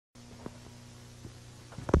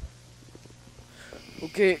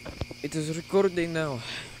Okay, it is recording now.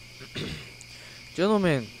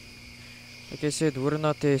 Gentlemen, like I said, we're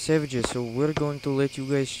not savages, so we're going to let you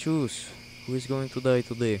guys choose who is going to die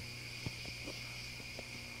today.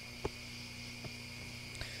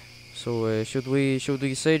 So should we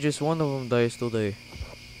say just one of them dies today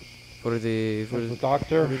for the As the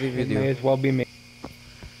doctor, the it video? may as well be me.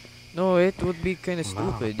 No, it would be kind of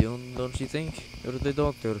Wow. stupid, don't you think? You're the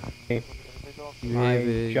doctor. You have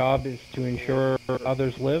My job is to ensure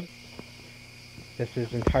others live. This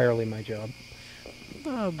is entirely my job.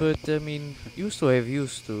 no, but I mean, used to have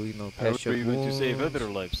used to, How patch are up you going to save wounds. other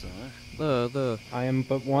lives then, eh? I am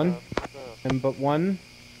but one.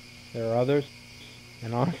 There are others.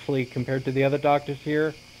 And honestly, compared to the other doctors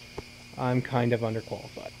here, I'm kind of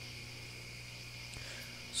underqualified.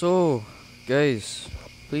 So, guys,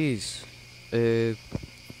 please,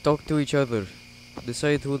 talk to each other.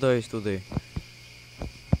 Decide who dies today.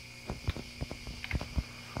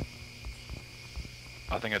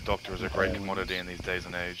 I think a doctor is a great commodity in these days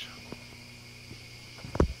and age.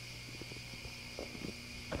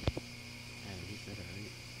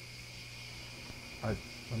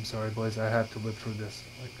 I'm sorry, boys. I have to live through this.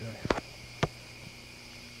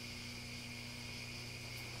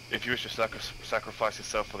 If you wish to sacrifice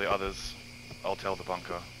yourself for the others, I'll tell the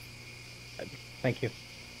bunker. Thank you.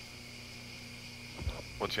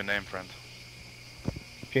 What's your name, friend?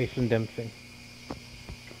 Jason Dempsey.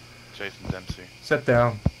 Jason Dempsey. Sit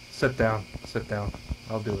down. Sit down. Sit down.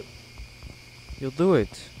 I'll do it. You'll do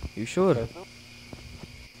it. You sure?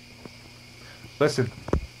 Listen,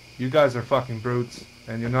 you guys are fucking brutes,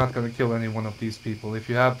 and you're not gonna kill any one of these people. If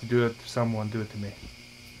you have to do it to someone, do it to me.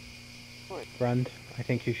 Friend, I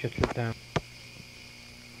think you should sit down.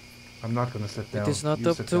 I'm not gonna sit down. It is not You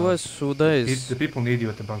up sit to down. us who dies. The people need you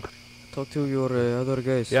at the bunker. Talk to your other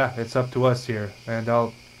guys. Yeah, it's up to us here, and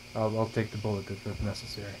I'll take the bullet if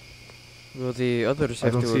necessary. Well, the others I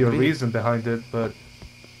have don't to see a agree. reason behind it, but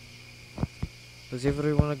Does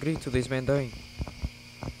everyone agree to this man dying?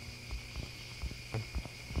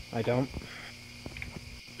 I don't.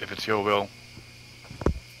 If it's your will.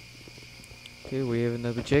 Okay, we have an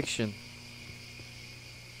objection.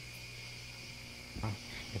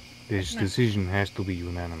 This decision has to be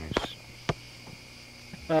unanimous.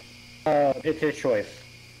 It's his choice.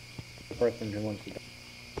 The person who wants to die.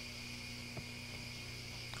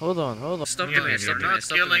 Hold on. Stop the man.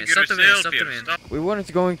 We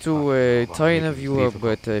weren't going to tie any of you up,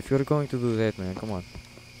 but if you're going to do that, man, come on.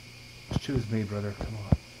 just choose me, brother. Come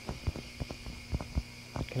on.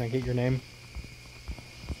 Can I get your name?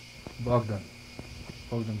 Bogdan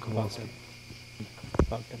Kowalski.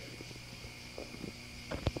 Bogdan.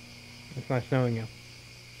 It's nice knowing you.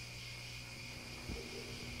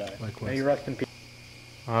 Likewise. May you rest in peace.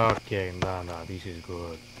 Okay, no, this is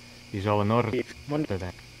good. Is all in order One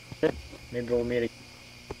then? maybe we'll meet again.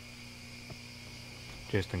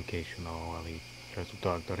 Just in case, while he tries to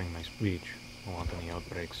talk during my speech. I don't want any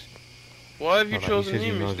outbreaks. Why have you He chosen says he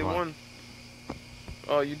him as knows the one. one?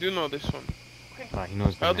 Oh, you do know this one. He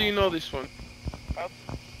knows the How do you map. know this one?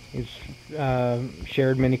 He's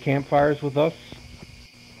shared many campfires with us.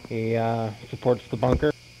 He supports the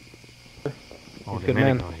bunker. Oh, He's a the good medic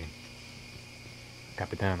man. knows him.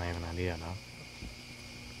 Capitan, I have an idea now.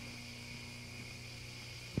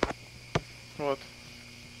 What?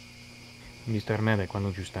 Mr. Medic, why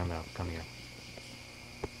don't you stand up? Come here.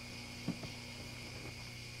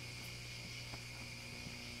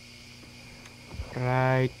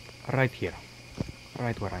 Right here.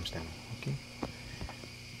 Right where I'm standing, okay?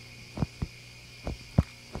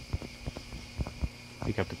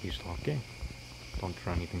 Pick up the pistol, okay? Don't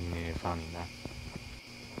try anything funny, nah.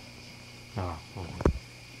 Oh,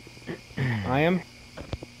 I am.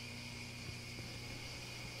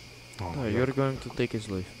 No, you're going to take his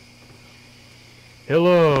life.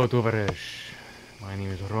 Hello, Tovaresh. My name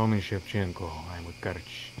is Roman Shevchenko. I'm with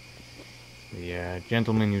Kerch. The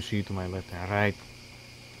gentlemen you see to my left and right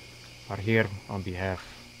are here on behalf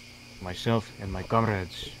of myself and my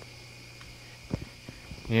comrades.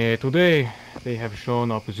 Today, they have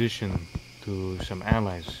shown opposition to some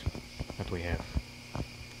allies that we have.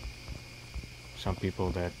 Some people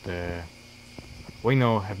that we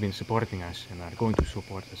know have been supporting us and are going to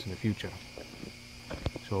support us in the future.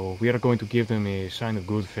 So we are going to give them a sign of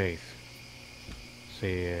good faith.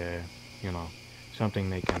 Say, something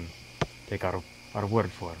they can take our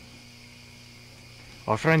word for.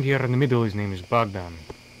 Our friend here in the middle, his name is Bogdan.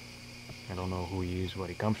 I don't know who he is, where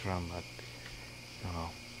he comes from, but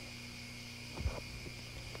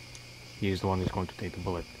he is the one who's going to take the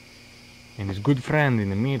bullet. And his good friend in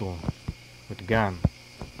the middle, with the gun.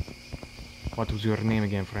 What was your name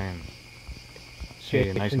again, friend? say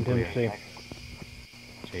it nice Jason and clear. Dempsey.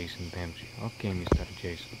 Jason Dempsey. Okay, Mr.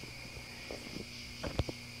 Jason.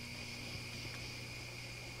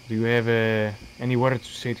 Do you have any words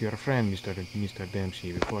to say to your friend, Mr.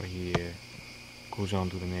 Dempsey, before he goes on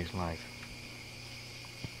to the next life?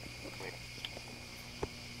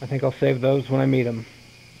 I think I'll save those when I meet him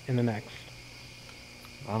in the next.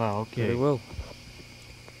 Ah, okay. Very well.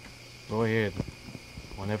 Go ahead.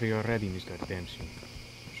 Whenever you're ready, Mr. Dempsey.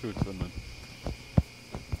 Shoot them, man.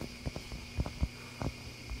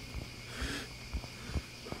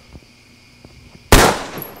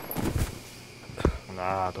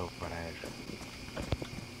 Andato per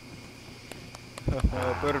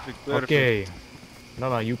Perfect, perfect. Okay.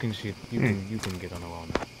 No, you can sit. You can get on alone.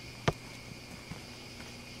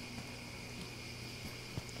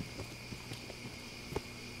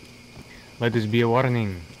 Let this be a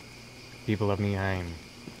warning, people of Niheim.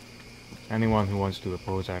 Anyone who wants to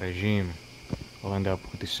oppose our regime will end up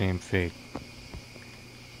with the same fate.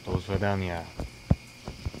 До свидания.